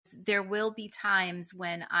there will be times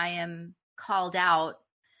when I am called out,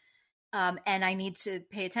 and I need to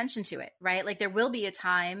pay attention to it, right? Like there will be a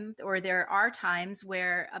time, or there are times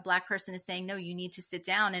where a Black person is saying, no, you need to sit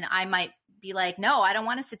down. And I might be like, no, I don't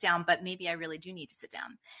want to sit down, but maybe I really do need to sit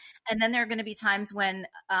down. And then there are going to be times when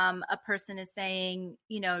a person is saying,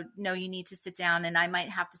 no, you need to sit down. And I might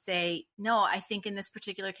have to say, no, I think in this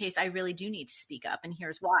particular case, I really do need to speak up. And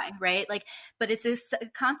here's why, right? Like, but it's a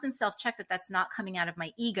constant self-check that's not coming out of my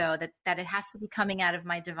ego, that it has to be coming out of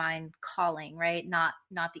my divine calling, right? Not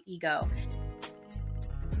the ego.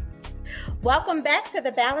 Welcome back to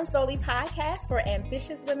the Balance Boldly podcast for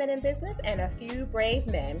ambitious women in business and a few brave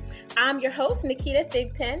men. I'm your host, Nikita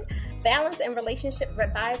Thigpen, balance and relationship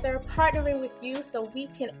advisor, partnering with you so we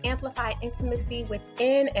can amplify intimacy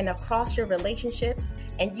within and across your relationships,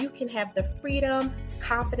 and you can have the freedom,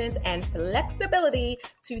 confidence, and flexibility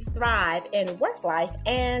to thrive in work life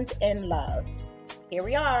and in love. Here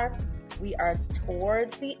we are. We are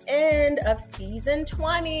towards the end of season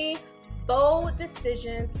 20. Bold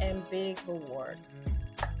decisions and big rewards.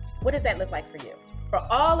 What does that look like for you? For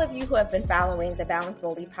all of you who have been following the Balance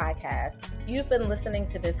Boldly podcast, you've been listening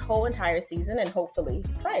to this whole entire season, and hopefully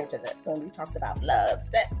prior to this, when we talked about love,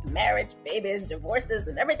 sex, marriage, babies, divorces,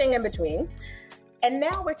 and everything in between. And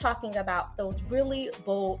now we're talking about those really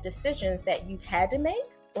bold decisions that you've had to make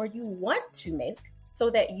or you want to make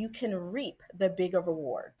so that you can reap the bigger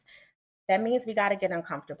rewards. That means we got to get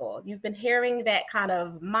uncomfortable. You've been hearing that kind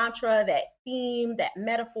of mantra, that theme, that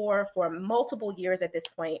metaphor for multiple years at this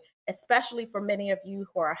point, especially for many of you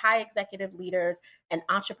who are high executive leaders and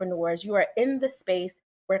entrepreneurs. You are in the space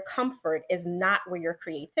where comfort is not where your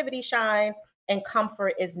creativity shines, and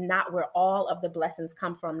comfort is not where all of the blessings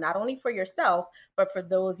come from, not only for yourself, but for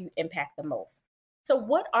those you impact the most. So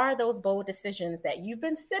what are those bold decisions that you've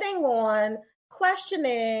been sitting on,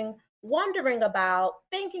 questioning, wondering about,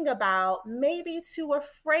 thinking about, maybe too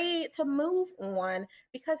afraid to move on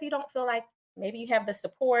because you don't feel like maybe you have the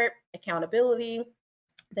support, accountability,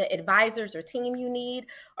 the advisors or team you need,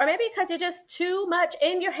 or maybe because you're just too much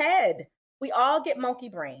in your head. We all get monkey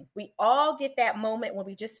brain. We all get that moment when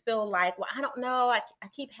we just feel like, well, I don't know, I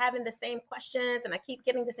keep having the same questions and I keep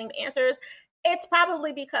getting the same answers. It's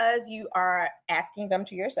probably because you are asking them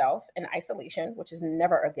to yourself in isolation, which is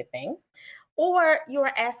never a good thing. Or you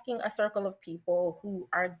are asking a circle of people who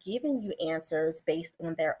are giving you answers based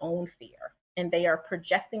on their own fear, and they are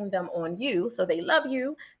projecting them on you. So they love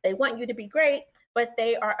you, they want you to be great, but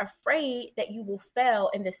they are afraid that you will fail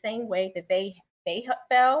in the same way that they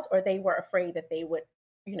failed, or they were afraid that they would,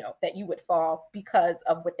 that you would fall because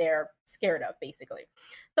of what they're scared of, basically.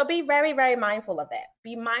 So be very, very mindful of that.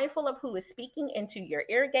 Be mindful of who is speaking into your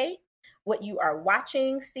ear gate, what you are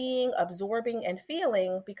watching, seeing, absorbing, and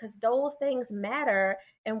feeling, because those things matter,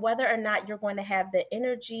 and whether or not you're going to have the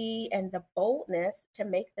energy and the boldness to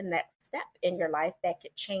make the next step in your life that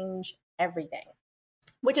could change everything.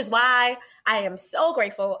 Which is why I am so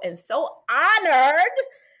grateful and so honored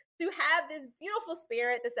to have this beautiful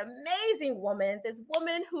spirit, this amazing woman, this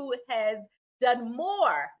woman who has done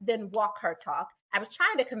more than walk her talk. I was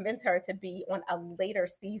trying to convince her to be on a later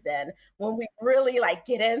season when we really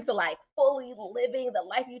get into fully living the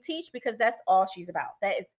life you teach, because that's all she's about.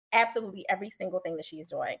 That is absolutely every single thing that she is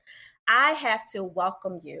doing. I have to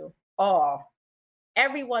welcome you all.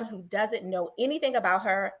 Everyone who doesn't know anything about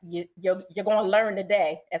her, you're going to learn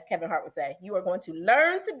today, as Kevin Hart would say. You are going to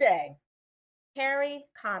learn today. Kerry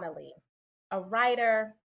Connelly, a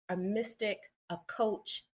writer, a mystic, a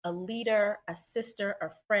coach, a leader, a sister, a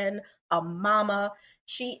friend, a mama.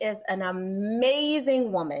 She is an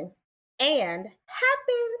amazing woman and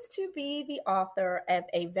happens to be the author of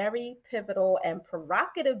a very pivotal and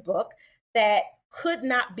provocative book that could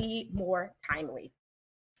not be more timely.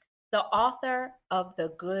 The author of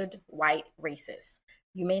The Good White Races.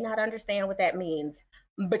 You may not understand what that means,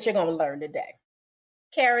 but you're going to learn today.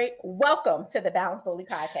 Kerry, welcome to the Balance Boldly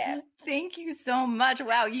podcast. Thank you so much.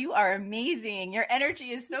 Wow, you are amazing. Your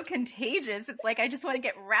energy is so contagious. It's like I just want to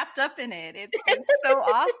get wrapped up in it. It's so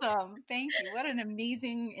awesome. Thank you. What an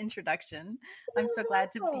amazing introduction. I'm so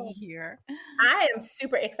glad to be here. I am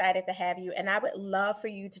super excited to have you, and I would love for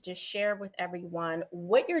you to just share with everyone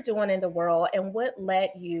what you're doing in the world and what led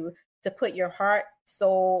you to put your heart,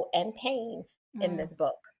 soul, and pain in this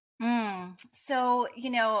book. So,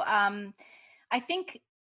 I think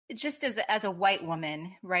just as a white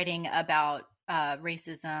woman writing about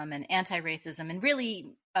racism and anti-racism, and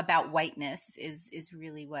really about whiteness is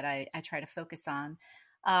really what I try to focus on.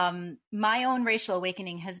 My own racial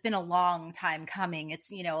awakening has been a long time coming. It's,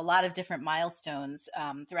 a lot of different milestones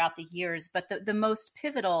throughout the years, but the most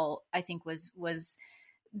pivotal, I think, was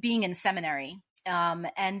being in seminary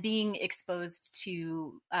and being exposed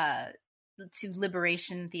to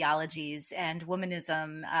liberation theologies and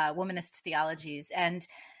womanism, womanist theologies, and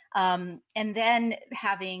then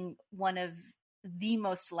having one of the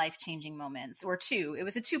most life-changing moments, or two. It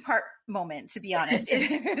was a two-part moment, to be honest.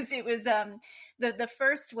 It was the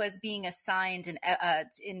first was being assigned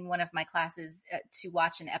in one of my classes to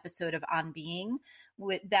watch an episode of On Being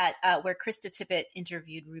with that where Krista Tippett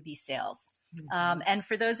interviewed Ruby Sales. And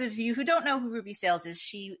for those of you who don't know who Ruby Sales is,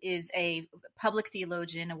 she is a public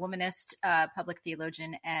theologian, a womanist public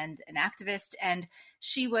theologian, and an activist. And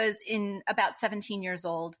she was in about 17 years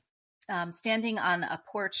old, standing on a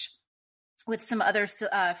porch with some other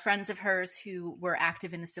friends of hers who were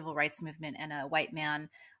active in the civil rights movement, and a white man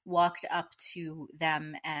walked up to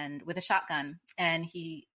them and with a shotgun, and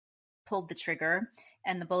he pulled the trigger,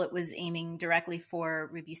 and the bullet was aiming directly for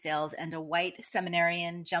Ruby Sales, and a white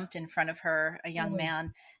seminarian jumped in front of her, a young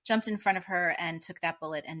man jumped in front of her and took that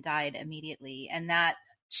bullet and died immediately. And that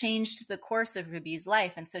changed the course of Ruby's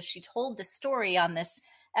life. And so she told the story on this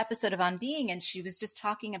episode of On Being, and she was just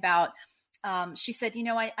talking about, she said,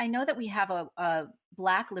 I know that we have a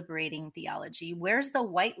Black liberating theology. Where's the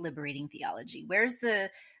white liberating theology? Where's the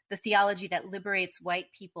theology that liberates white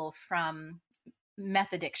people from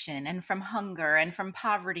meth addiction and from hunger and from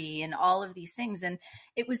poverty and all of these things? And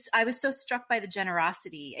I was so struck by the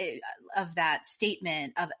generosity of that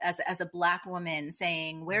statement as a Black woman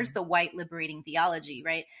saying, where's the white liberating theology,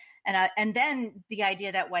 right? And then the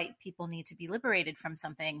idea that white people need to be liberated from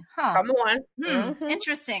something. Come on.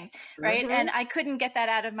 Interesting. Right. And I couldn't get that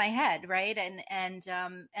out of my head. Right. And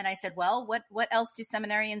I said, well, what else do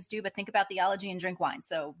seminarians do but think about theology and drink wine?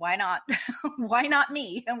 So why not, why not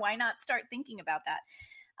me? And why not start thinking about that?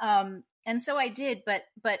 And so I did, but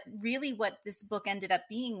really what this book ended up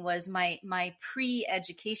being was my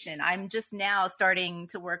pre-education. I'm just now starting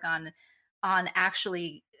to work on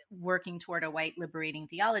actually working toward a white liberating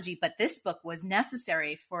theology, but this book was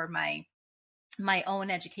necessary for my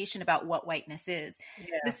own education about what whiteness is.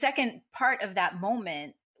 Yeah. The second part of that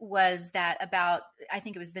moment was that I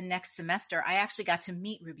think it was the next semester, I actually got to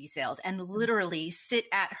meet Ruby Sales and literally sit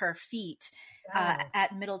at her feet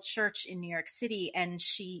at Middle Church in New York City. And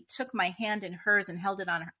she took my hand in hers and held it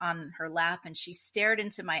on her lap, and she stared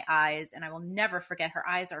into my eyes, and I will never forget, her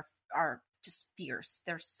eyes are just fierce.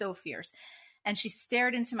 They're so fierce. And she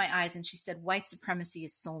stared into my eyes and she said, white supremacy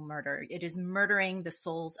is soul murder. It is murdering the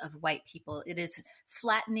souls of white people. It is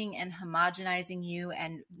flattening and homogenizing you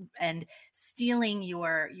and stealing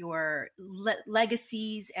your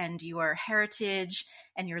legacies and your heritage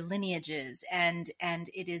and your lineages. And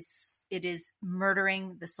it is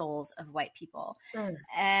murdering the souls of white people.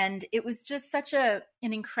 And it was just such an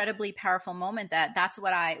incredibly powerful moment that's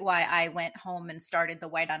why I went home and started the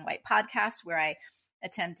White on White podcast, where I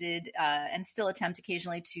attempted and still attempt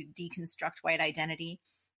occasionally to deconstruct white identity.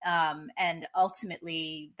 And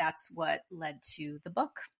ultimately, that's what led to the book.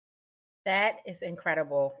 That is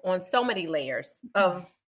incredible on so many layers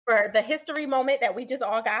for the history moment that we just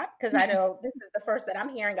all got, because I know this is the first that I'm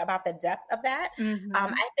hearing about the depth of that.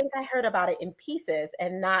 I think I heard about it in pieces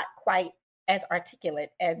and not quite as articulate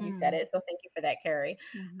as you said it. So thank you for that, Kerry.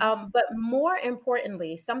 But more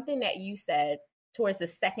importantly, something that you said towards the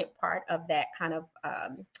second part of that kind of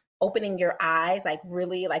opening your eyes, like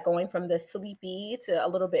really like going from the sleepy to a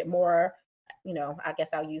little bit more, I guess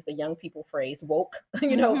I'll use the young people phrase, woke,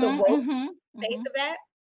 the woke face of that,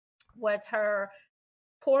 was her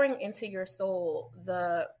pouring into your soul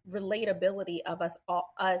the relatability of us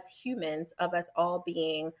all, us humans, of us all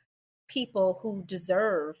being people who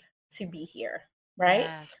deserve to be here, right?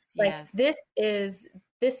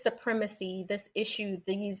 This supremacy, this issue,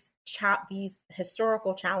 these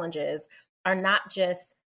historical challenges are not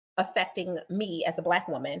just affecting me as a Black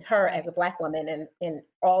woman, her as a Black woman, and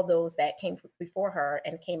all those that came before her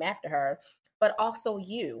and came after her, but also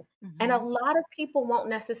you. And a lot of people won't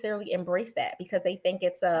necessarily embrace that because they think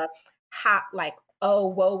it's a hot, like, oh,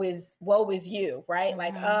 woe is you, right?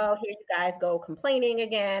 Like, oh, here you guys go complaining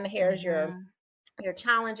again. Here's your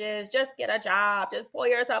challenges. Just get a job. Just pull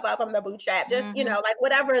yourself up from the bootstrap. Just, like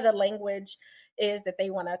whatever the language is that they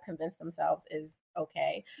want to convince themselves is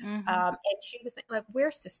okay. And she was saying, like,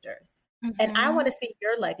 we're sisters. And I want to see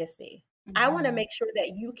your legacy. I want to make sure that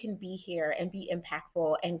you can be here and be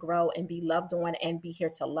impactful and grow and be loved on and be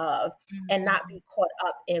here to love and not be caught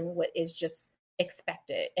up in what is just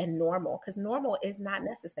expected and normal, because normal is not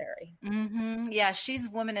necessary. Yeah, she's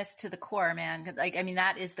womanist to the core, man. Like, I mean,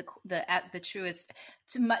 that is the truest,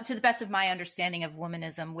 to the best of my understanding of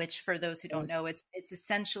womanism, which for those who don't know, it's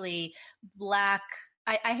essentially Black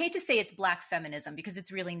I hate to say it's Black feminism because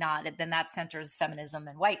it's really not. Then that centers feminism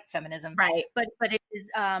and white feminism, Right. but it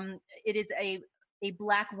is a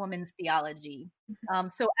Black woman's theology.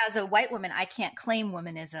 So as a white woman, I can't claim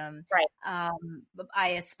womanism. Right. I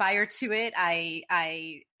aspire to it.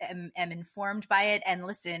 I am informed by it. And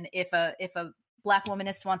listen, if a Black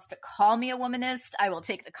womanist wants to call me a womanist, I will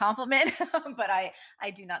take the compliment, but I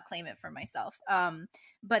do not claim it for myself.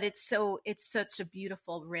 But it's such a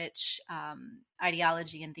beautiful, rich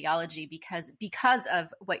ideology and theology because of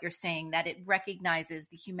what you're saying, that it recognizes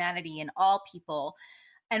the humanity in all people.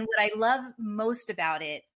 And what I love most about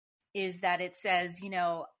it is that it says,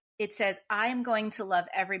 I'm going to love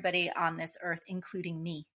everybody on this earth, including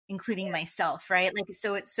me, including myself, right? Like,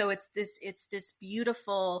 it's this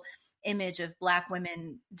beautiful image of Black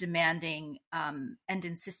women demanding and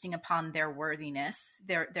insisting upon their worthiness,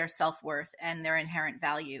 their self-worth, and their inherent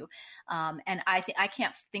value. And I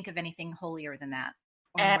can't think of anything holier than that,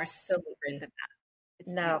 or more sacred than that.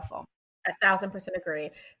 It's beautiful. 1,000%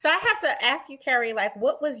 agree. So I have to ask you, Kerry, like,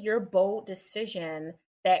 what was your bold decision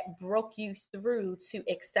that broke you through to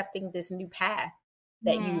accepting this new path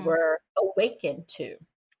that you were awakened to?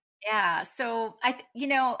 Yeah. So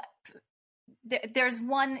there's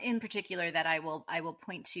one in particular that I will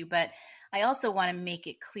point to, but I also want to make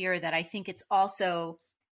it clear that I think it's also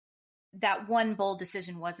that one bold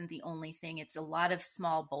decision wasn't the only thing. It's a lot of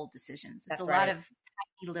small bold decisions. It's a lot of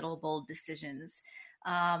tiny little bold decisions.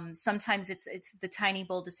 Sometimes it's the tiny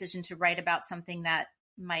bold decision to write about something that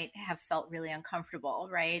might have felt really uncomfortable,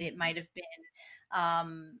 right? It might have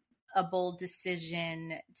been a bold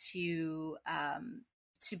decision to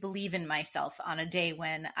believe in myself on a day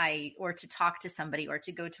when or to talk to somebody, or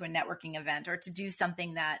to go to a networking event, or to do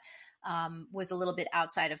something that was a little bit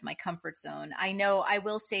outside of my comfort zone. I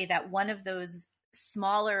will say that one of those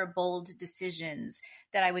smaller, bold decisions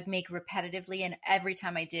that I would make repetitively, and every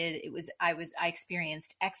time I did, I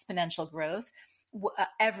experienced exponential growth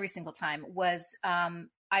every single time, was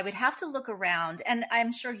I would have to look around, and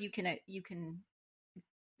I'm sure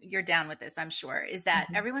you're down with this, I'm sure, is that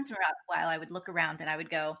every once in a while I would look around and I would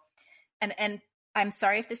go, and I'm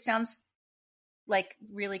sorry if this sounds like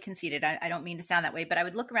really conceited. I don't mean to sound that way, but I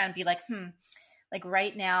would look around and be like, like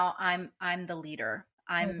right now I'm the leader.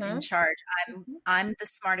 I'm in charge. I'm the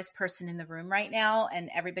smartest person in the room right now, and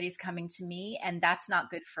everybody's coming to me, and that's not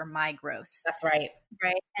good for my growth. That's right.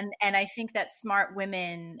 Right. And I think that smart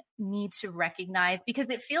women need to recognize, because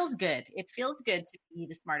it feels good. It feels good to be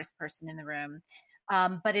the smartest person in the room.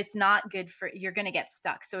 But it's not good you're going to get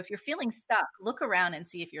stuck. So if you're feeling stuck, look around and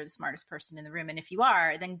see if you're the smartest person in the room. And if you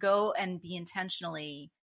are, then go and be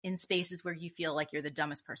intentionally in spaces where you feel like you're the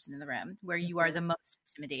dumbest person in the room, where you are the most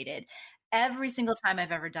intimidated. Every single time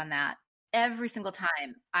I've ever done that, every single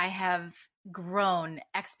time, I have grown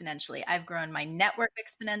exponentially. I've grown my network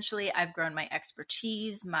exponentially. I've grown my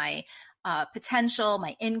expertise, my potential,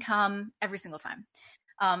 my income, every single time.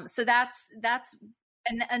 So that's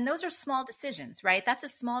and those are small decisions, right? That's a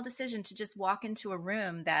small decision to just walk into a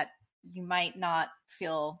room that you might not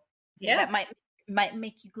feel, that might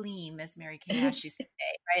make you gleam, as Mary Kay Ash used to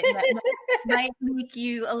say, right? might make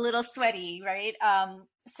you a little sweaty, right?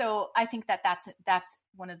 So I think that's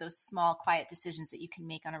one of those small, quiet decisions that you can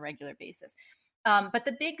make on a regular basis. But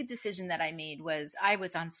the big decision that I made was I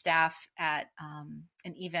was on staff at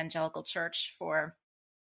an evangelical church for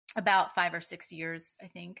about 5 or 6 years, I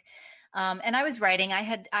think. And I was writing. I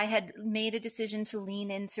had made a decision to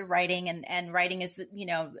lean into writing, and writing is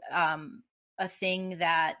a thing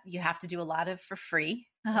that you have to do a lot of for free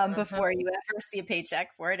before you ever see a paycheck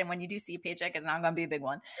for it. And when you do see a paycheck, it's not going to be a big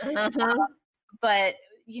one. But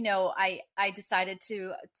I decided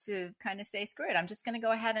to kind of say, screw it. I'm just going to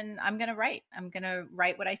go ahead and I'm going to write. I'm going to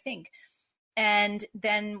write what I think. And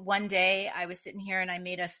then one day I was sitting here and I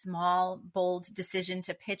made a small, bold decision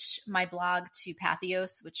to pitch my blog to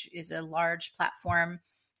Pathos, which is a large platform,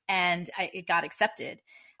 and it got accepted.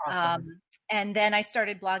 Awesome. And then I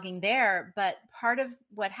started blogging there. But part of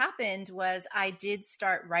what happened was I did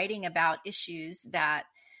start writing about issues that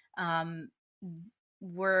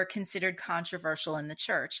were considered controversial in the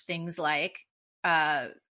church. Things like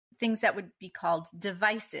things that would be called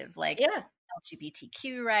divisive, like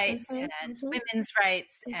LGBTQ rights and women's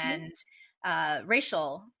rights and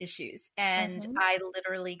racial issues. And I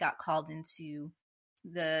literally got called into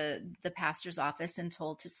the pastor's office and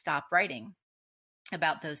told to stop writing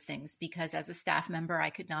about those things, because as a staff member,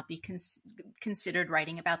 I could not be considered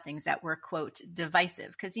writing about things that were, quote,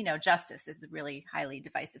 divisive, because, justice is a really highly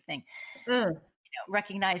divisive thing.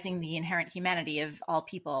 Recognizing the inherent humanity of all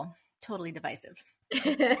people, totally divisive.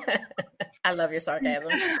 I love your sarcasm.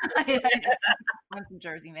 I'm from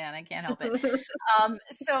Jersey, man. I can't help it.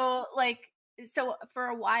 So like, so for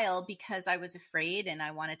a while, because I was afraid and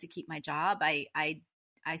I wanted to keep my job,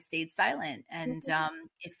 I stayed silent, and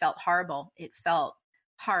it felt horrible. It felt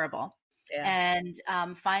horrible. Yeah.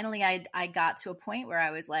 And finally, I got to a point where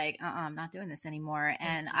I was like, I'm not doing this anymore.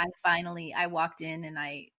 And I walked in, and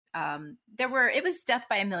it was death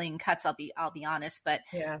by a million cuts. I'll be honest, but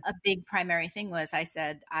Yeah. a big primary thing was I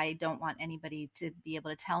said, I don't want anybody to be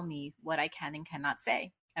able to tell me what I can and cannot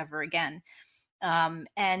say ever again.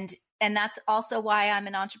 And that's also why I'm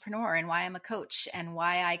an entrepreneur and why I'm a coach and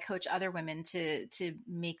why I coach other women to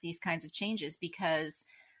make these kinds of changes, because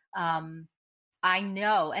I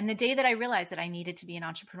know. And the day that I realized that I needed to be an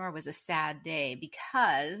entrepreneur was a sad day,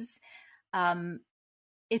 because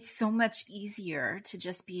it's so much easier to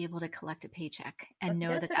just be able to collect a paycheck and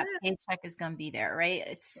know that paycheck is going to be there, right?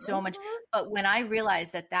 It's so much. But when I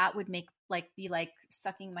realized that that would be like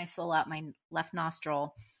sucking my soul out my left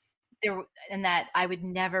nostril, and that I would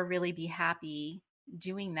never really be happy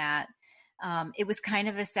doing that. It was kind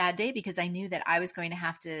of a sad day, because I knew that I was going to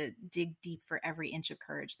have to dig deep for every inch of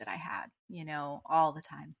courage that I had, all the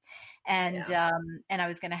time. And, and I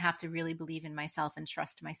was going to have to really believe in myself and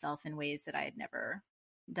trust myself in ways that I had never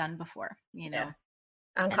done before,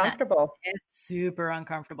 Uncomfortable. It's super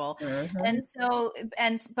uncomfortable. And so,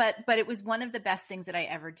 but it was one of the best things that I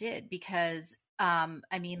ever did, because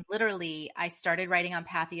I mean, literally, I started writing on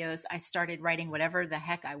Pathos. I started writing whatever the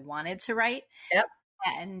heck I wanted to write. Yep.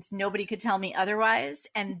 And nobody could tell me otherwise.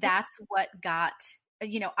 And that's what got,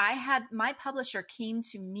 I had, my publisher came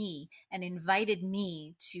to me and invited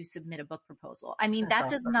me to submit a book proposal. I mean, that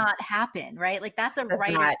does not happen, right? Like, that's a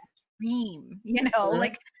writer's dream,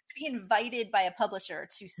 like to be invited by a publisher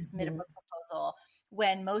to submit a book proposal,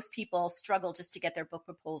 when most people struggle just to get their book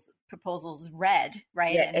proposals read,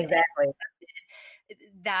 right? Yeah, exactly.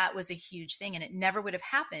 That was a huge thing. And it never would have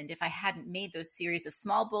happened if I hadn't made those series of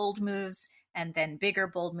small, bold moves and then bigger,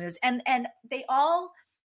 bold moves. And they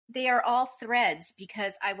are all threads,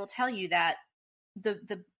 because I will tell you that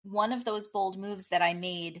the one of those bold moves that I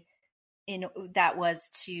made that was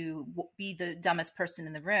to be the dumbest person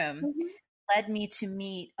in the room led me to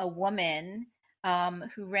meet a woman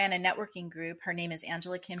who ran a networking group. Her name is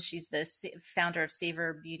Angela Kim. She's the founder of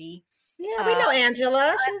Savor Beauty. Yeah, we know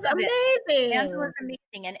Angela. She's amazing. Angela's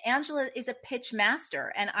amazing. And Angela is a pitch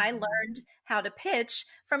master. And I learned how to pitch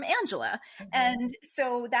from Angela. And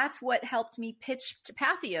so that's what helped me pitch to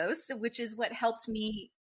Pathos, which is what helped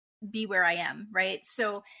me be where I am. Right.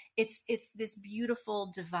 So it's this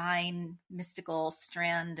beautiful, divine, mystical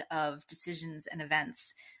strand of decisions and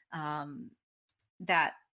events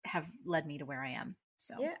that have led me to where I am.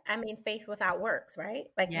 So, yeah, I mean, faith without works, right?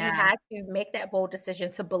 Like, you had to make that bold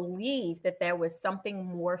decision to believe that there was something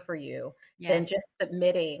more for you than just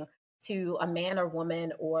submitting to a man or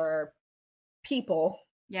woman or people,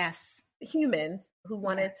 humans who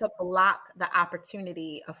wanted to block the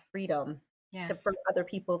opportunity of freedom for other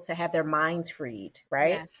people to have their minds freed,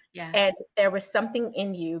 right? And there was something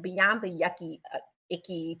in you beyond the yucky,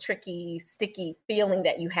 icky, tricky, sticky feeling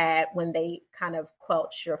that you had when they kind of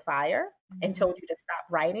quenched your fire and told you to stop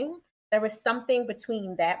writing. There was something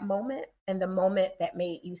between that moment and the moment that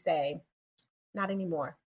made you say, not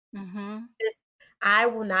anymore. I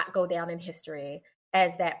will not go down in history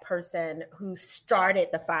as that person who started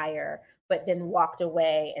the fire, but then walked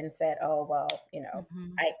away and said, oh, well,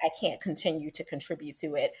 I can't continue to contribute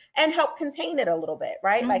to it, and help contain it a little bit,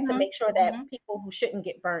 right? Like, to make sure that people who shouldn't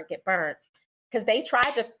get burnt, because they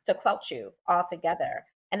tried to quench you altogether.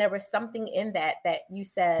 And there was something in that you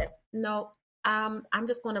said, no, I'm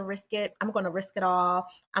just going to risk it. I'm going to risk it all.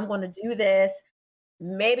 I'm going to do this,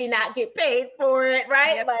 maybe not get paid for it,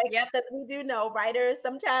 right? Because we do know writers,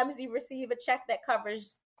 sometimes you receive a check that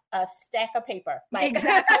covers a stack of paper.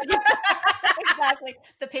 Exactly. Exactly.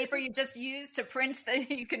 The paper you just used to print,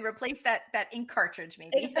 you can replace that ink cartridge,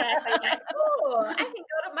 maybe. Exactly. Like, oh, I can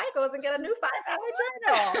go to Michael's and get a new $5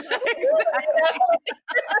 journal.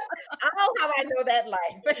 Oh, how I know that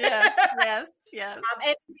life. Yes.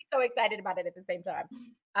 And be so excited about it at the same time.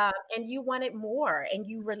 And you wanted more, and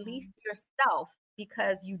you released yourself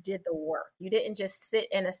because you did the work. You didn't just sit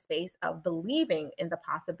in a space of believing in the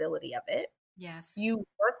possibility of it. Yes. You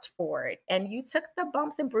worked for it, and you took the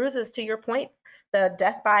bumps and bruises. To your point, the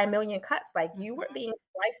death by a million cuts, like, you were being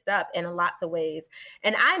sliced up in lots of ways.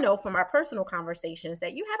 And I know from our personal conversations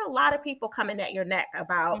that you had a lot of people coming at your neck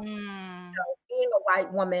about being a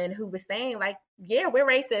white woman who was saying, like, yeah, we're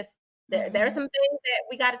racist. There are some things that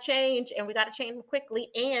we got to change, and we got to change them quickly.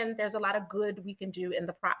 And there's a lot of good we can do in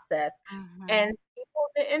the process. And people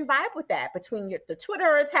and vibe with that between the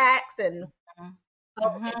Twitter attacks and oh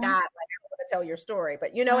my Mm-hmm. God, like I don't want to tell your story,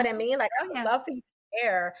 but you know Mm-hmm. what I mean? Like I Oh would yeah. love for you to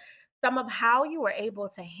share some of how you were able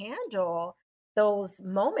to handle those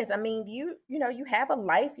moments. I mean, you know, you have a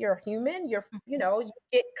life, you're human, you Mhm. know, you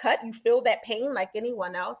get cut, you feel that pain like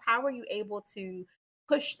anyone else. How were you able to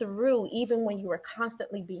push through even when you were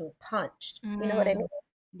constantly being punched? You know what I mean? Mm,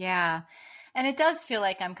 yeah. And it does feel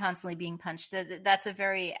like I'm constantly being punched. That's a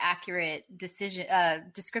very accurate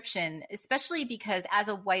description, especially because as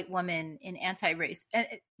a white woman in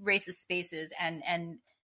racist spaces, and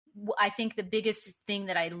I think the biggest thing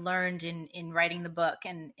that I learned in writing the book,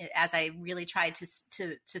 and as I really tried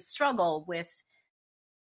to struggle with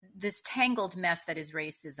this tangled mess that is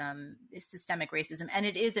racism, is systemic racism, and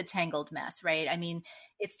it is a tangled mess, right? I mean,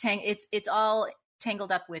 it's all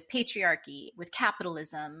tangled up with patriarchy, with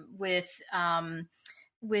capitalism, with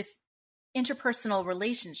interpersonal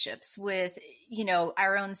relationships, with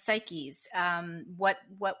our own psyches, what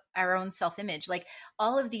our own self-image, like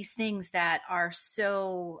all of these things that are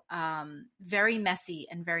so very messy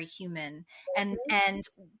and very human. And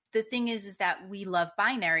the thing is that we love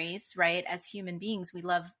binaries, right? As human beings, we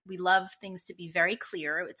love things to be very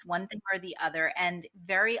clear. It's one thing or the other, and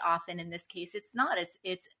very often in this case it's not.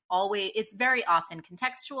 It's very often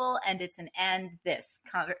contextual, and it's an and this,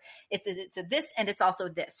 it's a this and it's also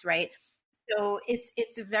this, right? So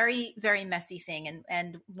it's a very, very messy thing.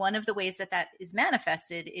 And one of the ways that that is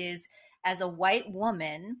manifested is as a white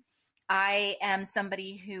woman. I am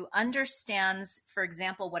somebody who understands, for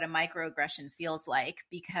example, what a microaggression feels like,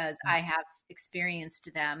 because I have experienced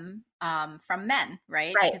them from men,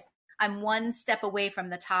 right? Right. Because I'm one step away from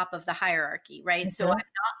the top of the hierarchy, right? So I'm Mhm.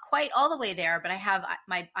 not quite all the way there, but I have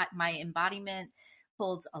my embodiment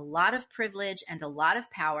holds a lot of privilege and a lot of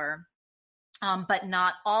power, but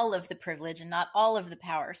not all of the privilege and not all of the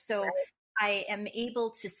power. So Right. I am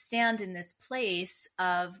able to stand in this place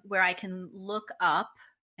of where I can look up,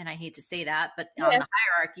 and I hate to say that, but on Yeah. the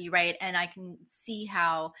hierarchy, right? And I can see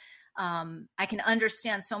how I can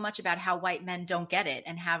understand so much about how white men don't get it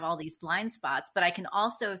and have all these blind spots, but I can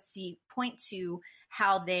also point to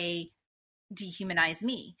how they dehumanize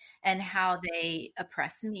me and how they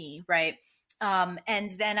oppress me, right? And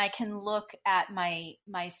then I can look at my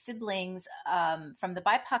siblings from the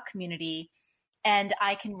BIPOC community, and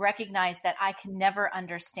I can recognize that I can never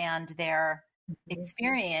understand their Mhm.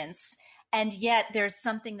 experience, and yet there's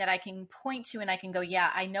something that I can point to, and I can go, yeah,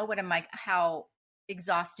 I know how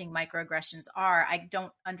exhausting microaggressions are. I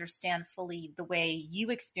don't understand fully the way you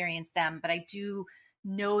experience them, but I do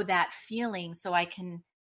know that feeling, so I can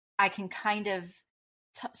kind of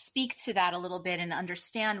speak to that a little bit and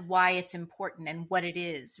understand why it's important and what it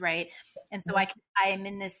is, right? And so I am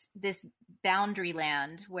in this boundary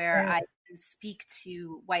land where Mhm. I can speak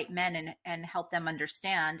to white men and help them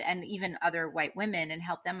understand, and even other white women and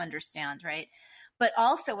help them understand, right? But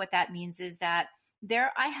also what that means is that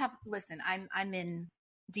I'm in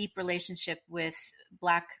deep relationship with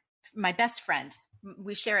black my best friend.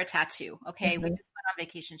 We share a tattoo, okay? We Mhm. just went on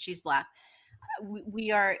vacation. She's black.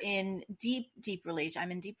 We are in deep relation.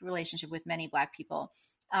 I'm in deep relationship with many black people,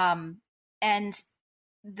 and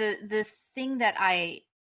the thing that I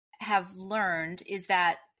have learned is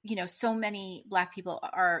that so many black people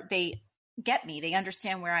they get me, they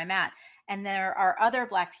understand where I'm at, and there are other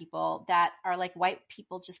black people that are like, white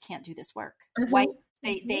people just can't do this work. White Mhm.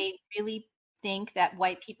 Mhm. they really think that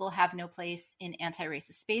white people have no place in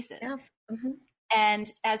anti-racist spaces. Yeah. Mhm.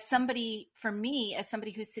 And as somebody, for me, as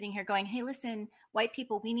somebody who's sitting here going, hey, listen, white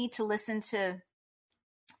people, we need to listen to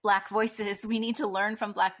black voices. We need to learn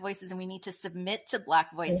from black voices, and we need to submit to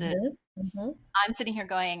black voices. Mhm. Mhm. I'm sitting here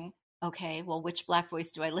going, okay, well, which black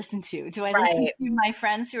voice do I listen to? Do I listen Right. to my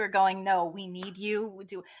friends who are going, no, we need you?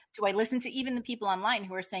 Do I listen to even the people online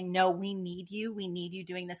who are saying, no, we need you. We need you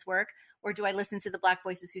doing this work? Or do I listen to the black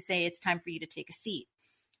voices who say it's time for you to take a seat?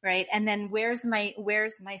 Right. And then where's my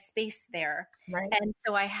space there? Right. And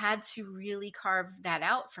so I had to really carve that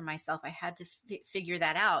out for myself. I had to figure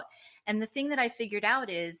that out. And the thing that I figured out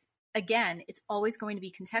is, again, it's always going to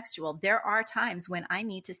be contextual. There are times when I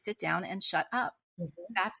need to sit down and shut up.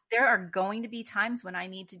 Mhm. There are going to be times when I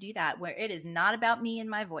need to do that, where it is not about me and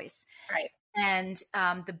my voice. Right. And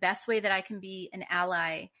the best way that I can be an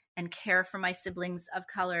ally and care for my siblings of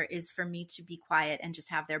color is for me to be quiet and just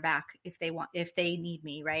have their back if they need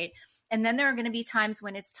me, right? And then there are going to be times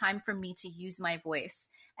when it's time for me to use my voice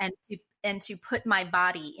and to put my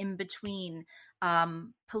body in between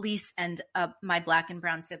police and my black and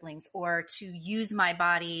brown siblings, or to use my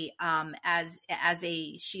body as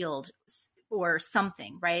a shield or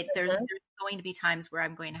something, right? There's Mhm. going to be times where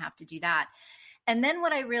I'm going to have to do that. And then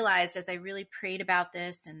what I realized as I really prayed about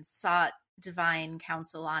this and sought divine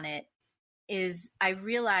counsel on it is I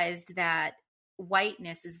realized that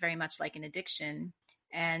whiteness is very much like an addiction.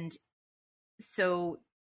 And so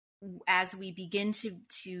as we begin to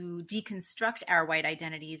deconstruct our white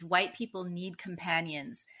identities, white people need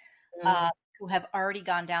companions Mm. who have already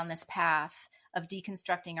gone down this path of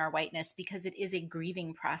deconstructing our whiteness, because it is a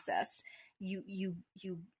grieving process. You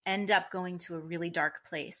end up going to a really dark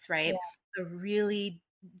place, right? Yeah. A really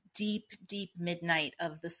deep midnight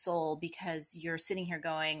of the soul, because you're sitting here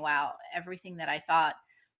going, wow, everything that I thought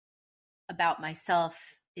about myself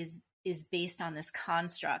is based on this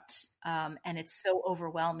construct, and it's so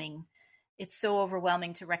overwhelming. It's so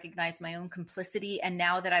overwhelming to recognize my own complicity, and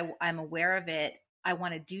now that I'm aware of it, I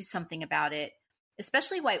want to do something about it,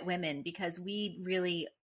 especially white women, because we really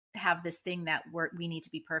have this thing that we need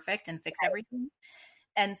to be perfect and fix everything.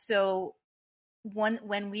 And so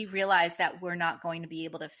when we realize that we're not going to be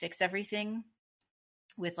able to fix everything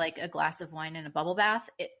with like a glass of wine and a bubble bath,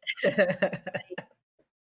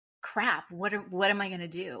 crap, what am I going to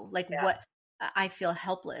do? Like, Yeah. what? I feel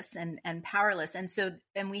helpless and powerless.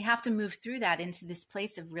 And we have to move through that into this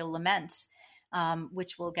place of real lament,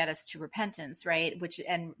 which will get us to repentance, right?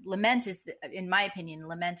 And lament is, in my opinion,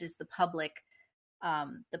 lament is the public,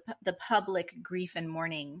 the public grief and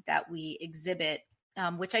mourning that we exhibit,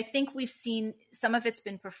 which I think we've seen. Some of it's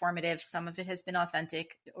been performative, some of it has been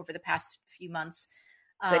authentic over the past few months.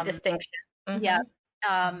 Good distinction. Mm-hmm. Yeah.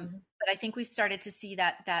 But I think we've started to see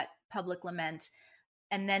that public lament,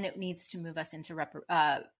 and then it needs to move us into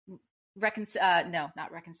not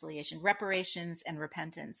reconciliation, reparations and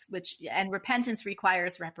repentance, and repentance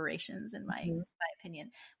requires reparations, in my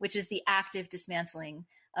opinion, which is the active dismantling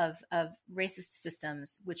of racist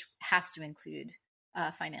systems, which has to include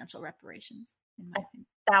financial reparations, in my opinion.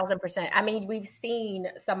 1,000%. I mean, we've seen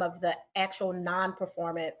some of the actual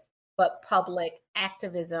non-performance, but public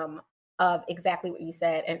activism of exactly what you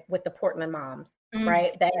said, and with the Portland moms,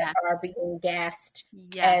 right? That are being gassed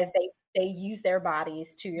as they use their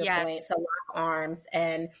bodies, to your point, to lock arms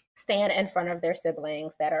and stand in front of their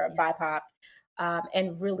siblings that are BIPOC,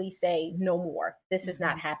 and really say, no more. This is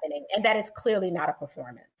not happening. And that is clearly not a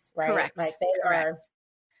performance, right? Correct. Like they are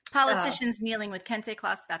politicians kneeling with kente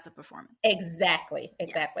cloths, that's a performance. Exactly.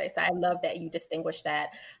 Yes. So I love that you distinguish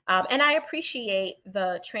that. And I appreciate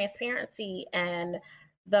the transparency and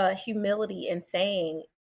the humility in saying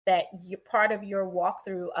that part of your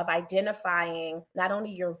walkthrough of identifying not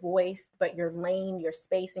only your voice, but your lane, your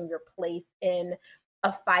space, and your place in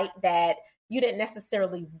a fight that you didn't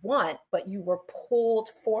necessarily want, but you were pulled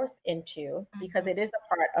forth into, because it is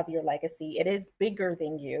a part of your legacy. It is bigger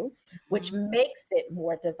than you, which makes it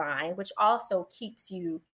more divine, which also keeps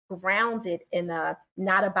you grounded in a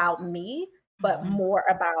not about me, but more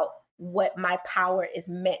about what my power is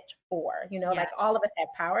meant for. Like all of us have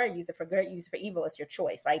power. Use it for good, use it for evil. It's your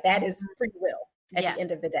choice, right? That is free will at the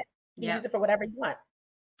end of the day. You use it for whatever you want.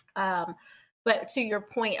 But to your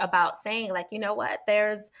point about saying, like, you know what,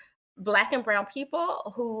 there's Black and brown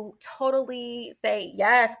people who totally say,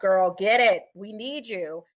 yes, girl, get it. We need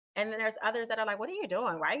you. And then there's others that are like, what are you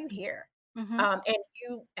doing? Why are you here? And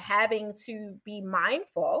you having to be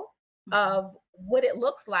mindful of what it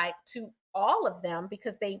looks like to all of them,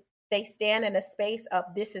 because they stand in a space of,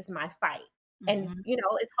 this is my fight. And,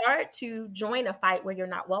 it's hard to join a fight where you're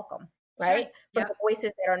not welcome, right? From the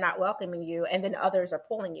voices that are not welcoming you, and then others are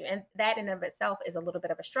pulling you. And that in of itself is a little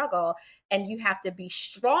bit of a struggle. And you have to be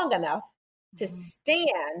strong enough to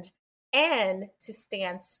stand, and to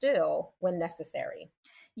stand still when necessary.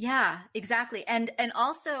 Yeah, exactly. And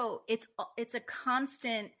also it's a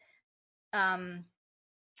constant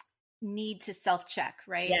need to self-check,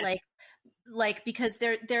 right? Yeah. Like because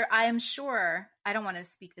there I am sure, I don't want to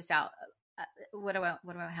speak this out. How do I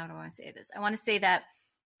want to say this? I want to say that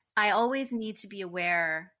I always need to be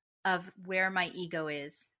aware of where my ego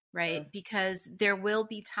is, right? Because there will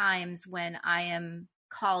be times when I am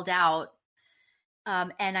called out,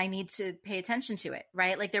 and I need to pay attention to it,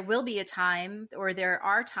 right? Like there will be a time, or there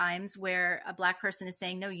are times where a Black person is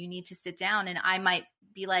saying, no, you need to sit down. And I might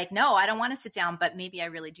be like, no, I don't want to sit down, but maybe I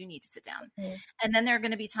really do need to sit down. And then there are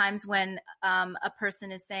going to be times when a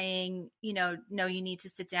person is saying, no, you need to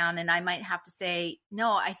sit down. And I might have to say,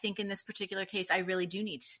 no, I think in this particular case, I really do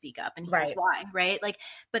need to speak up, and here's why, right? Like,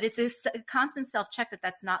 but it's a constant self-check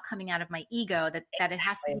that's not coming out of my ego, that it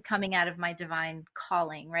has to be coming out of my divine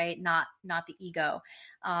calling, right? Not the ego.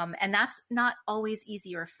 And that's not always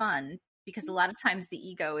easy or fun, because a lot of times the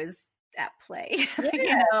ego is at play,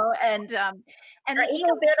 and the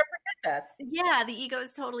ego is there to protect us. Yeah, the ego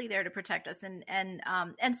is totally there to protect us,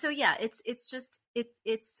 and so yeah, it's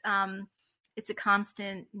it's a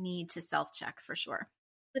constant need to self-check for sure.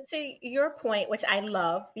 But to your point, which I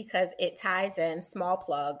love because it ties in, small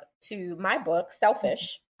plug, to my book,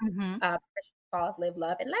 Selfish, Mm-hmm. Cause, Live,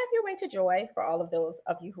 Love, and Laugh Your Way to Joy, for all of those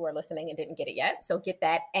of you who are listening and didn't get it yet. So get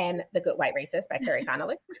that, and The Good White Racist by Kerry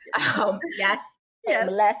Connelly. Yes, Yes.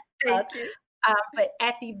 last plug. Thank you. But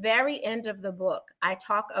at the very end of the book, I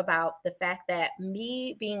talk about the fact that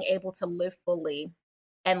me being able to live fully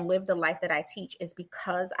and live the life that I teach is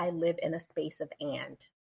because I live in a space of and.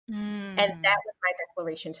 And that was my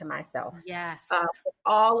declaration to myself. Yes. With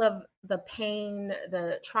all of the pain,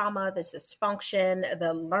 the trauma, the dysfunction,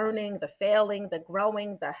 the learning, the failing, the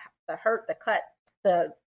growing, the hurt, the cut,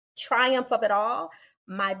 the triumph of it all,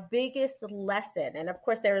 my biggest lesson, and of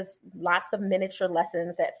course there's lots of miniature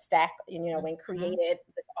lessons that stack, and created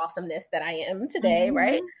this awesomeness that I am today,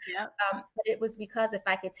 right? Yep. But it was because if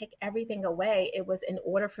I could take everything away, it was in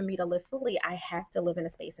order for me to live fully, I have to live in a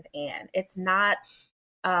space of and. It's not,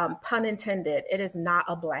 pun intended, it is not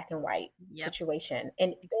a black and white situation in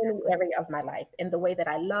any area of my life, in the way that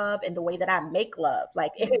I love, in the way that I make love.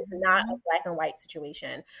 Like, it is not a black and white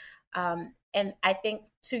situation. And I think,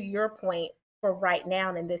 to your point, for right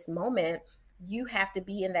now in this moment, you have to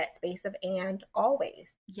be in that space of and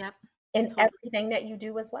always. Yep. In Totally. everything that you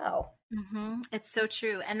do as well. Mm-hmm. It's so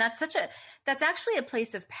true. And that's actually a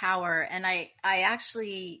place of power. And I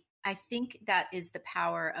think that is the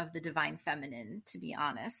power of the divine feminine, to be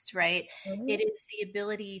honest, right? Mm-hmm. It is the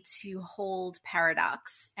ability to hold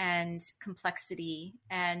paradox and complexity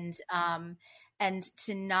and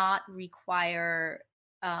to not require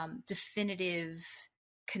definitive,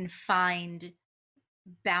 confined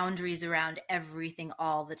boundaries around everything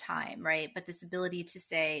all the time, right? But this ability to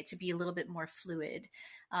be a little bit more fluid,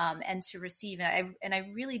 and to receive. And I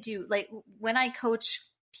really do, like, when I coach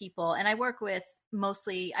people, and in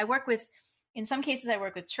some cases I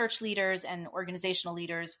work with church leaders and organizational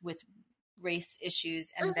leaders with race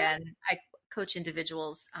issues, and then I coach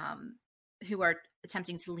individuals who are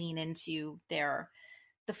attempting to lean into the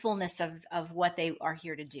fullness of what they are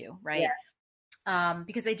here to do, right?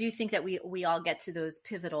 Because I do think that we all get to those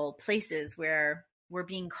pivotal places where we're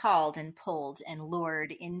being called and pulled and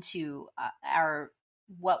lured into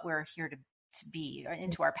what we're here to be, or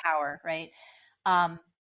into our power, right?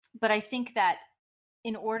 But I think that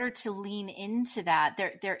in order to lean into that,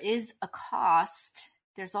 there is a cost.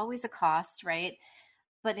 There's always a cost, right?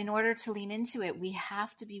 But in order to lean into it, we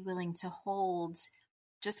have to be willing to hold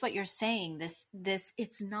just what you're saying. This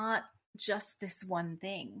it's not just this one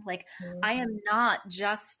thing. Like, I am not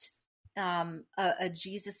just a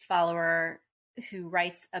Jesus follower who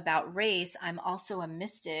writes about race. I'm also a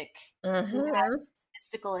mystic who has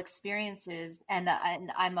mystical experiences, and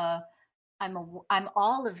I'm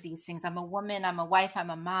all of these things. I'm a woman, I'm a wife, I'm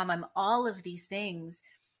a mom, I'm all of these things.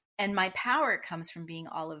 And my power comes from being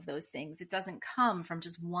all of those things. It doesn't come from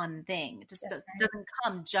just one thing. It just doesn't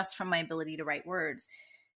come just from my ability to write words.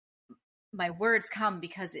 My words come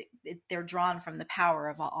because they're drawn from the power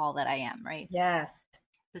of all that I am, right? Yes.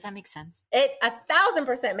 Does that make sense? It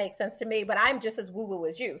 1,000% makes sense to me, but I'm just as woo-woo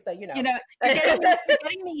as you. So, you're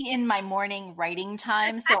getting me in my morning writing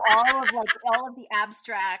time. So all of the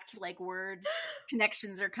abstract, like, words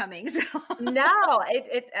connections are coming. So. No,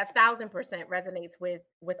 it 1,000% resonates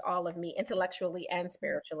with all of me, intellectually and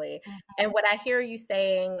spiritually. And what I hear you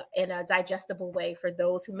saying in a digestible way for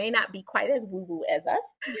those who may not be quite as woo-woo as us,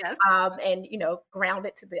 and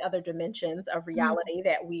grounded to the other dimensions of reality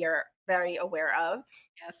that we are very aware of.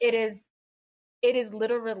 Yes. It is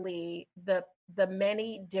literally the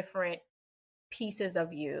many different pieces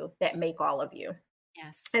of you that make all of you.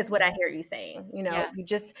 Yes. Is what I hear you saying.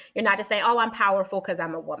 You're not just saying, oh, I'm powerful because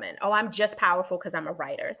I'm a woman. Oh, I'm just powerful because I'm a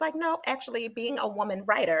writer. It's like, no, actually, being a woman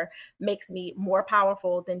writer makes me more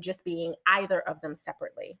powerful than just being either of them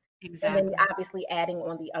separately. Exactly. And then obviously adding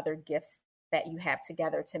on the other gifts that you have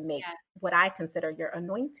together to make what I consider your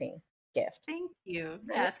anointing gift. Thank you.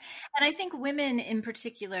 Yes. And I think women in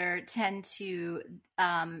particular tend to,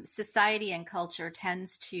 society and culture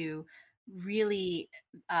tends to really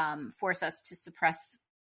force us to suppress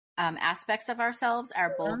aspects of ourselves,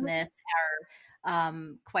 our boldness, our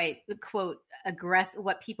quite, quote, aggressive,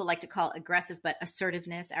 what people like to call aggressive, but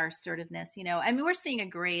assertiveness, our assertiveness. I mean, we're seeing a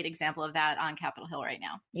great example of that on Capitol Hill right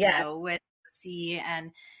now. With C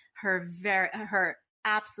and her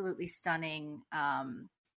absolutely stunning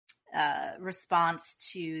response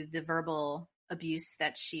to the verbal abuse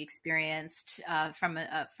that she experienced from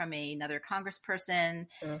another congressperson.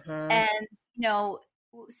 And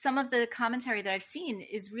some of the commentary that I've seen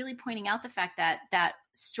is really pointing out the fact that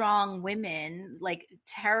strong women, like,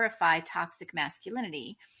 terrify toxic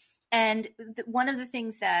masculinity. And one of the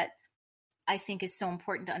things that I think is so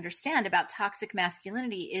important to understand about toxic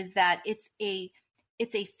masculinity is that it's a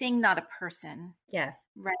thing, not a person. Yes.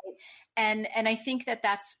 Right. And I think that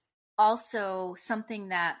that's also something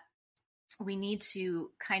that we need to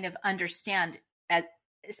kind of understand, at,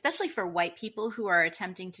 especially for white people who are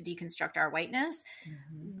attempting to deconstruct our whiteness.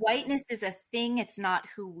 Mm-hmm. Whiteness is a thing. It's not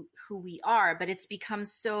who we are, but it's become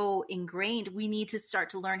so ingrained. We need to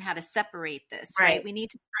start to learn how to separate this, right? We need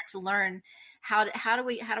to start to learn how do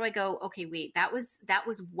I go, okay, wait, that was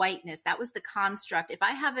whiteness. That was the construct. If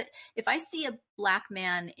I see a Black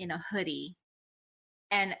man in a hoodie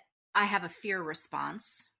and I have a fear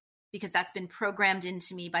response, because that's been programmed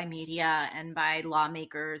into me by media and by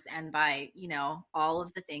lawmakers and by, all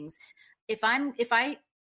of the things. If I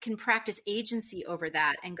can practice agency over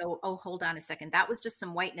that and go, oh, hold on a second, that was just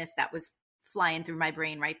some whiteness that was flying through my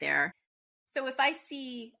brain right there. So if I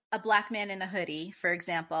see a Black man in a hoodie, for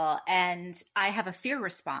example, and I have a fear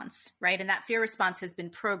response, right? And that fear response has been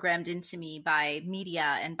programmed into me by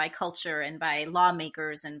media and by culture and by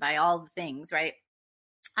lawmakers and by all the things, right?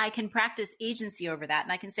 I can practice agency over that.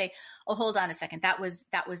 And I can say, oh, hold on a second. That was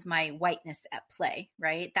my whiteness at play,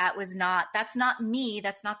 right? That's not me.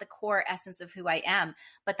 That's not the core essence of who I am,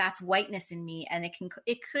 but that's whiteness in me. And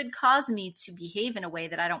it could cause me to behave in a way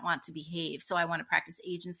that I don't want to behave. So I want to practice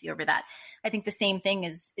agency over that. I think the same thing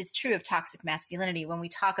is true of toxic masculinity. When we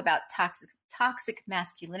talk about toxic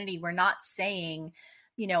masculinity, we're not saying,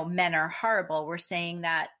 men are horrible. We're saying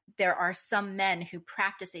that there are some men who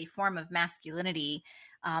practice a form of masculinity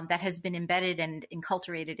that has been embedded and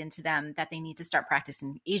enculturated into them that they need to start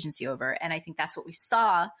practicing agency over. And I think that's what we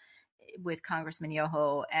saw with Congressman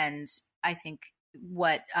Yoho. And I think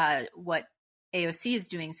what AOC is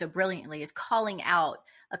doing so brilliantly is calling out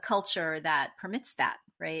a culture that permits that,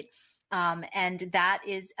 right? And that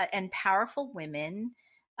is, and powerful women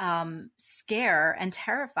scare and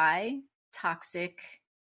terrify toxic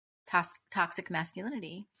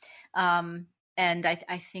masculinity. And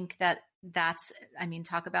I think that's,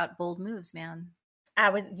 talk about bold moves, man.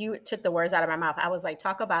 You took the words out of my mouth. I was like,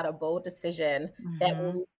 talk about a bold decision that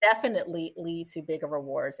will definitely lead to bigger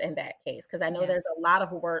rewards in that case. Because I know there's a lot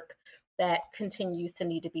of work that continues to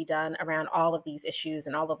need to be done around all of these issues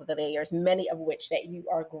and all of the layers, many of which that you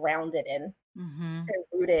are grounded in and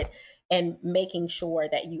rooted, and making sure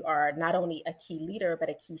that you are not only a key leader, but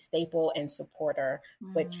a key staple and supporter,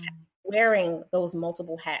 which wearing those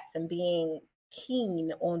multiple hats and being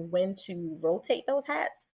keen on when to rotate those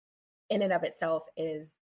hats in and of itself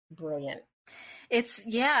is brilliant.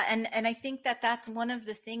 And I think that that's one of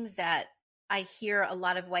the things that I hear a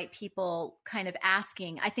lot of white people kind of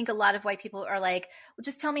asking. I think a lot of white people are like, well,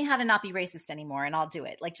 just tell me how to not be racist anymore and I'll do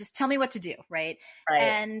it. Like, just tell me what to do. Right.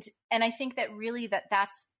 And I think that really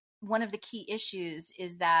that's one of the key issues,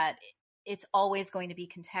 is that it's always going to be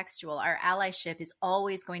contextual. Our allyship is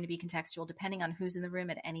always going to be contextual, depending on who's in the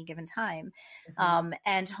room at any given time.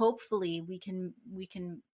 And hopefully we can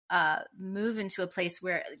move into a place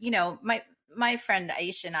where, my friend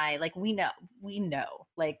Aisha and I, like, we know,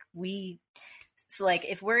 so like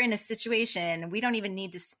if we're in a situation, we don't even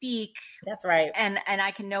need to speak. That's right. And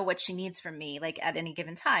I can know what she needs from me, like, at any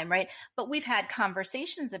given time. Right. But we've had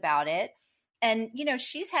conversations about it. And,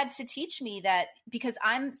 she's had to teach me that, because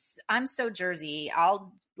I'm so Jersey,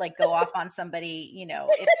 I'll like go off on somebody,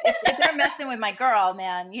 if they're messing with my girl,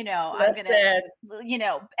 man, I'm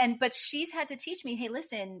gonna, but she's had to teach me, hey,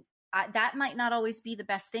 listen, that might not always be the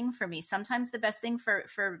best thing for me. Sometimes the best thing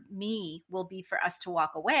for me will be for us to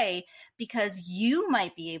walk away, because you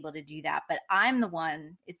might be able to do that, but I'm the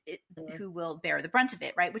one who will bear the brunt of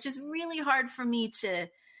it. Right. Which is really hard for me to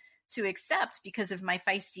accept because of my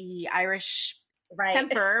feisty Irish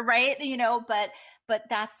temper, right? But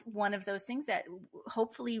that's one of those things that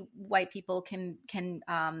hopefully white people can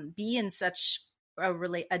be in such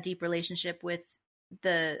a deep relationship with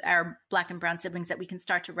our Black and brown siblings that we can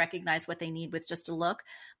start to recognize what they need with just a look.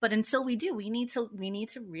 But until we do, we need to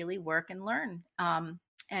really work and learn.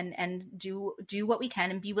 And do what we can,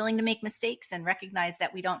 and be willing to make mistakes, and recognize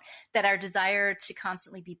that that our desire to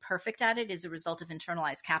constantly be perfect at it is a result of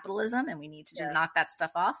internalized capitalism, and we need to just knock that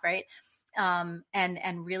stuff off, right?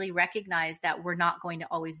 And really recognize that we're not going to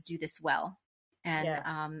always do this well.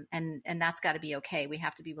 And that's got to be okay. We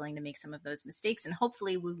have to be willing to make some of those mistakes, and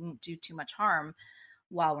hopefully we won't do too much harm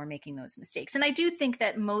while we're making those mistakes. And I do think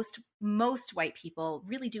that most white people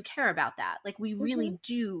really do care about that. Like, we really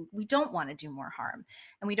do. We don't want to do more harm,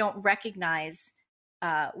 and we don't recognize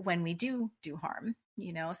when we do harm,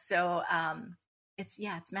 so it's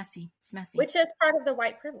messy. It's messy. Which is part of the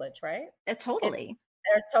white privilege, right? Totally.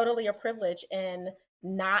 There's totally a privilege in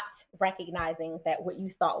not recognizing that what you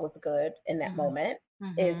thought was good in that Mm-hmm. moment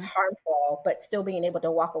is Mm-hmm. harmful, but still being able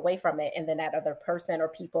to walk away from it. And then that other person or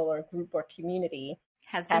people or group or community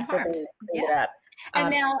Has been have to harmed. then clean it Yeah. up. And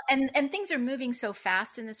Um, now, and things are moving so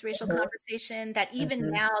fast in this racial mhm, conversation that even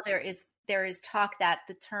mhm, now there is talk that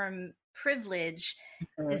the term privilege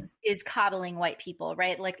is mhm. is coddling white people,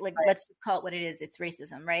 right? Like Right. let's just call it what it is. It's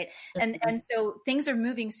racism, right? And Mhm, and so things are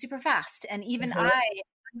moving super fast, and even mhm. I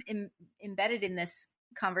am embedded in this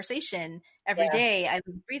conversation every Yeah. day. I live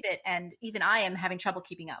and breathe it, and even I am having trouble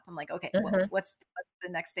keeping up. I'm like, okay, Mhm. what's the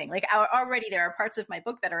next thing? Like already there are parts of my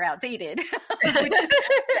book that are outdated, which is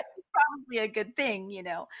probably a good thing,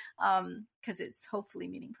 because it's hopefully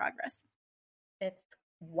meaning progress. It's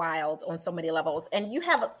wild on so many levels. And you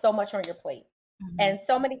have so much on your plate Mm-hmm. and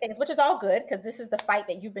so many things, which is all good because this is the fight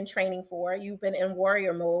that you've been training for. You've been in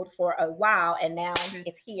warrior mode for a while and now Truth.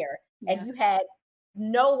 it's here. And Yes. you had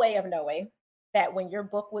no way of knowing that when your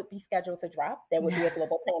book would be scheduled to drop, there would be a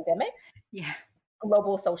global pandemic, Yeah.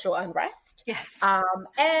 global social unrest, Yes.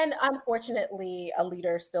 and unfortunately, a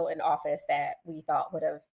leader still in office that we thought would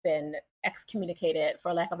have been excommunicated,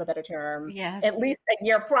 for lack of a better term, Yes. at least a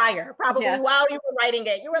year prior, probably Yes. while you were writing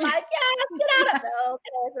it. You were like, yeah, get out of it.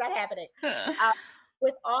 Okay, it's not happening. Uh,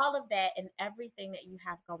 with all of that and everything that you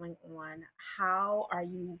have going on, how are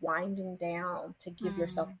you winding down to give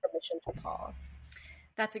yourself Hmm. permission to pause?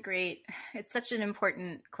 It's such an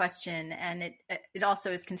important question. And it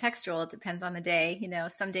also is contextual. It depends on the day.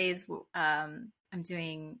 Some days I'm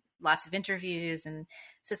doing lots of interviews. And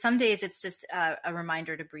so some days it's just a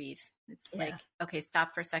reminder to breathe. It's Yeah. like, okay,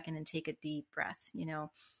 stop for a second and take a deep breath.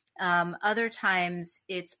 Other times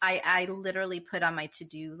I literally put on my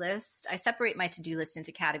to-do list. I separate my to-do list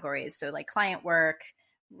into categories. So like client work,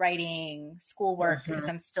 writing, schoolwork, because Mm-hmm.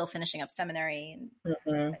 I'm still finishing up seminary, and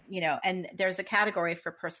Mm-hmm. and there's a category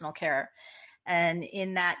for personal care. And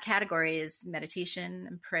in that category is meditation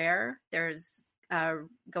and prayer. There's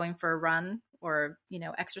going for a run or,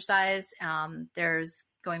 exercise. There's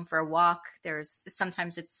going for a walk. There's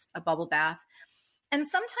sometimes it's a bubble bath. And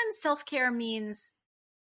sometimes self-care means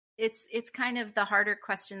it's kind of the harder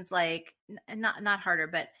questions, like not harder,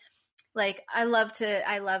 but like I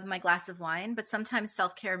love my glass of wine, but sometimes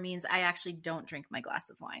self-care means I actually don't drink my glass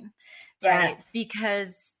of wine, right? Yes.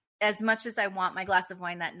 Because as much as I want my glass of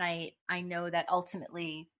wine that night, I know that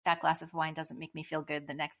ultimately that glass of wine doesn't make me feel good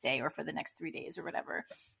the next day or for the next 3 days or whatever.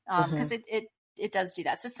 Mm-hmm. Because it does do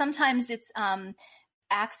that. So sometimes it's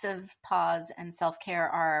acts of pause and self-care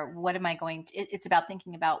are what am I going to, it's about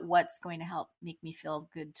thinking about what's going to help make me feel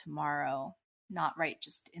good tomorrow, not right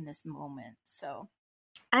just in this moment. So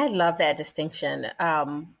I love that distinction.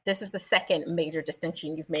 This is the second major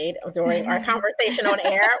distinction you've made during our conversation on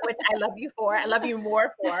air, which I love you for. I love you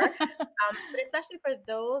more for. But especially for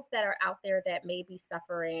those that are out there that may be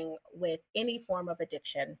suffering with any form of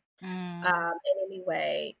addiction in any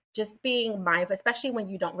way, just being mindful, especially when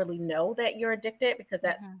you don't really know that you're addicted, because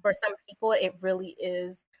that's Mhm. for some people, it really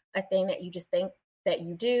is a thing that you just think that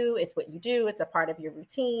you do. It's what you do. It's a part of your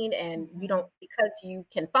routine. And you Mhm. don't, because you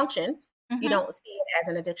can function, you Mhm. don't see it as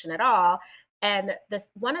an addiction at all. And this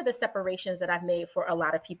one of the separations that I've made for a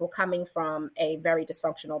lot of people coming from a very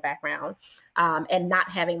dysfunctional background, and not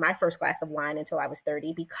having my first glass of wine until I was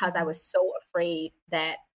 30, because I Mhm. was so afraid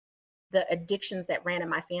that the addictions that ran in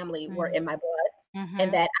my family were in my blood and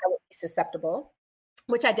Mhm. that I would be susceptible,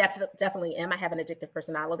 which I definitely am. I have an addictive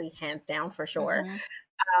personality, hands down, for sure. Mhm.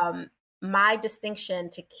 Um, my distinction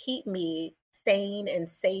to keep me sane and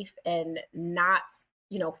safe and not,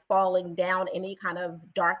 falling down any kind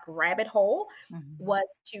of dark rabbit hole Mhm. was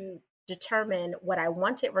to determine what I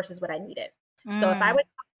wanted versus what I needed. So if I Mm. would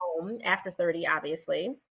come home after 30,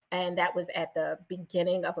 obviously, and that was at the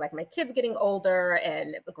beginning of like my kids getting older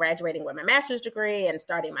and graduating with my master's degree and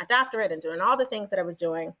starting my doctorate and doing all the things that I was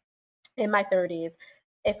doing in my 30s,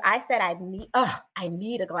 if I said I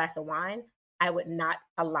need a glass of wine, I would not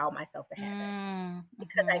allow myself to have it Mm.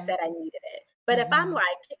 because I Mhm. said I needed it. But if I'm Mhm.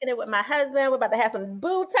 like kicking it with my husband, we're about to have some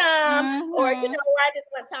boo time, or Mhm. I just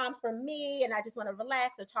want time for me and I just want to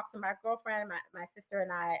relax or talk to my girlfriend, my sister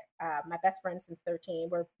and I, my best friend since 13,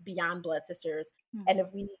 we're beyond blood sisters. And if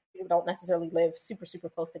Mhm. we don't necessarily live super, super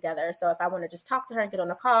close together. So if I want to just talk to her and get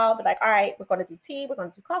on a call, be like, all right, we're going to do tea, we're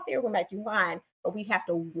going to do coffee, or we might do wine, but we have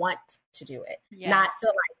to want to do it, Yes. not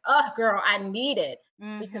feel like, oh, girl, I need it,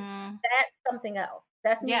 because Mhm. that's something else.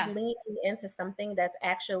 That's me Yeah. leaning into something that's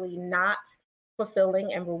actually not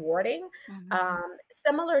fulfilling and rewarding. Mhm.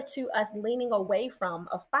 Similar to us leaning away from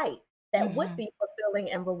a fight that would Mhm. be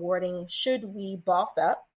fulfilling and rewarding should we boss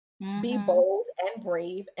up, be Mm-hmm. bold and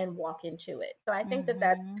brave and walk into it. So I think that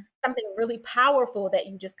that's Mm-hmm. something really powerful that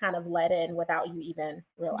you just kind of let in without you even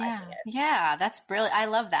Yeah, realizing it. yeah, that's brilliant. I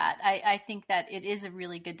love that. I think that it is a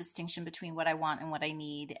really good distinction between what I want and what I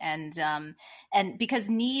need. And because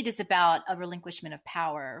need is about a relinquishment of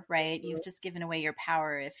power, right? Mhm. You've just given away your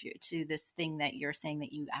power if you're to this thing that you're saying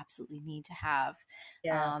that you absolutely need to have.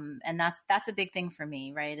 Yeah. And that's a big thing for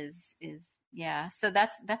me, right? Is yeah. So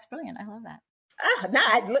that's brilliant. I love that.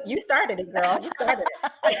 Look, you started it, girl. You started it.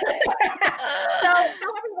 So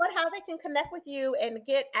tell everyone how they can connect with you and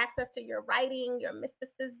get access to your writing, your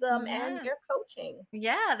mysticism, and Yes. your coaching.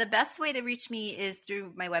 Yeah, the best way to reach me is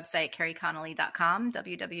through my website, kerryconnelly.com,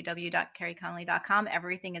 www.kerryconnelly.com.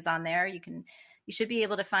 Everything is on there. You should be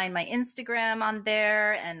able to find my Instagram on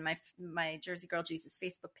there and my Jersey Girl Jesus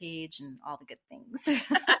Facebook page and all the good things.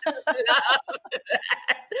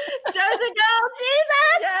 Jersey Girl,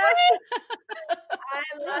 Jesus! Yes. I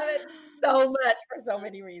love it so much for so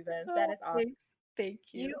many reasons. That Oh, is awesome. thanks. Thank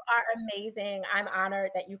You you. are amazing. I'm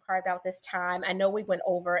honored that you carved out this time. I know we went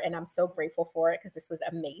over, and I'm so grateful for it because this was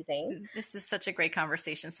amazing. This is such a great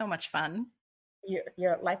conversation. So much fun.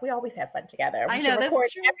 You're like, we always have fun together. We I should know record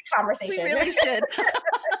that's true. every We conversation. really should.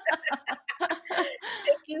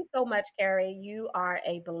 Thank you so much, Kerry. You are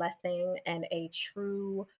a blessing and a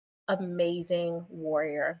true, amazing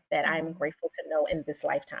warrior that I'm grateful to know in this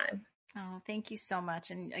lifetime. Oh, thank you so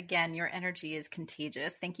much. And again, your energy is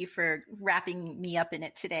contagious. Thank you for wrapping me up in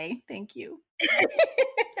it today. Thank you.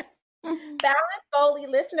 Balance Foley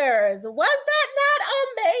listeners, was that not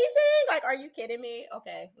amazing? Like, are you kidding me?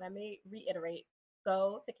 Okay, let me reiterate.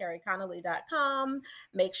 Go to kerryconnelly.com.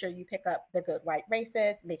 Make sure you pick up The Good White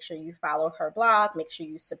Racist. Make sure you follow her blog. Make sure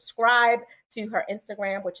you subscribe to her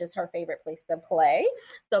Instagram, which is her favorite place to play.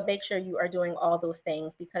 So make sure you are doing all those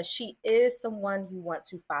things because she is someone you want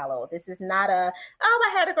to follow. This is not I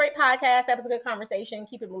had a great podcast. That was a good conversation.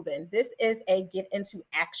 Keep it moving. This is a get into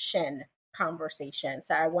action conversation.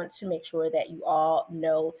 So I want to make sure that you all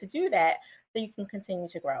know to do that so you can continue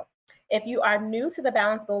to grow. If you are new to the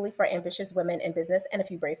Balance Boldly for Ambitious Women in Business and a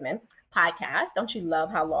Few Brave Men podcast, don't you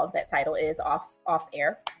love how long that title is off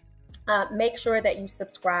air? Make sure that you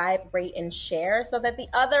subscribe, rate, and share so that the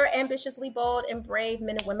other ambitiously bold and brave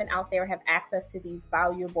men and women out there have access to these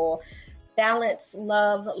valuable balance,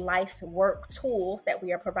 love, life, work tools that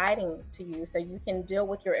we are providing to you so you can deal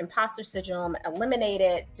with your imposter syndrome, eliminate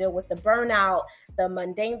it, deal with the burnout, the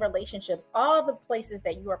mundane relationships, all the places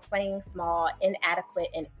that you are playing small, inadequate,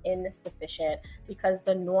 and insufficient because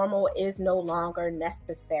the normal is no longer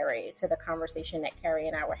necessary to the conversation that Kerry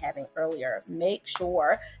and I were having earlier. Make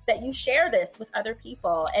sure that you share this with other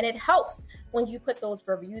people, and it helps when you put those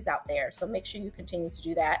reviews out there. So make sure you continue to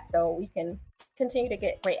do that so we can continue to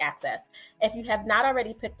get great access. If you have not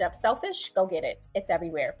already picked up Selfish, go get it. It's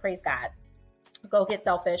everywhere. Praise God. Go get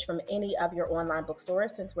Selfish from any of your online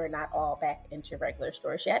bookstores since we're not all back into regular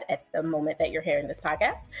stores yet at the moment that you're hearing this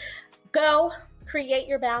podcast. Go create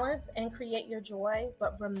your balance and create your joy,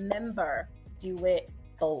 but remember, do it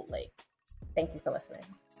boldly. Thank you for listening.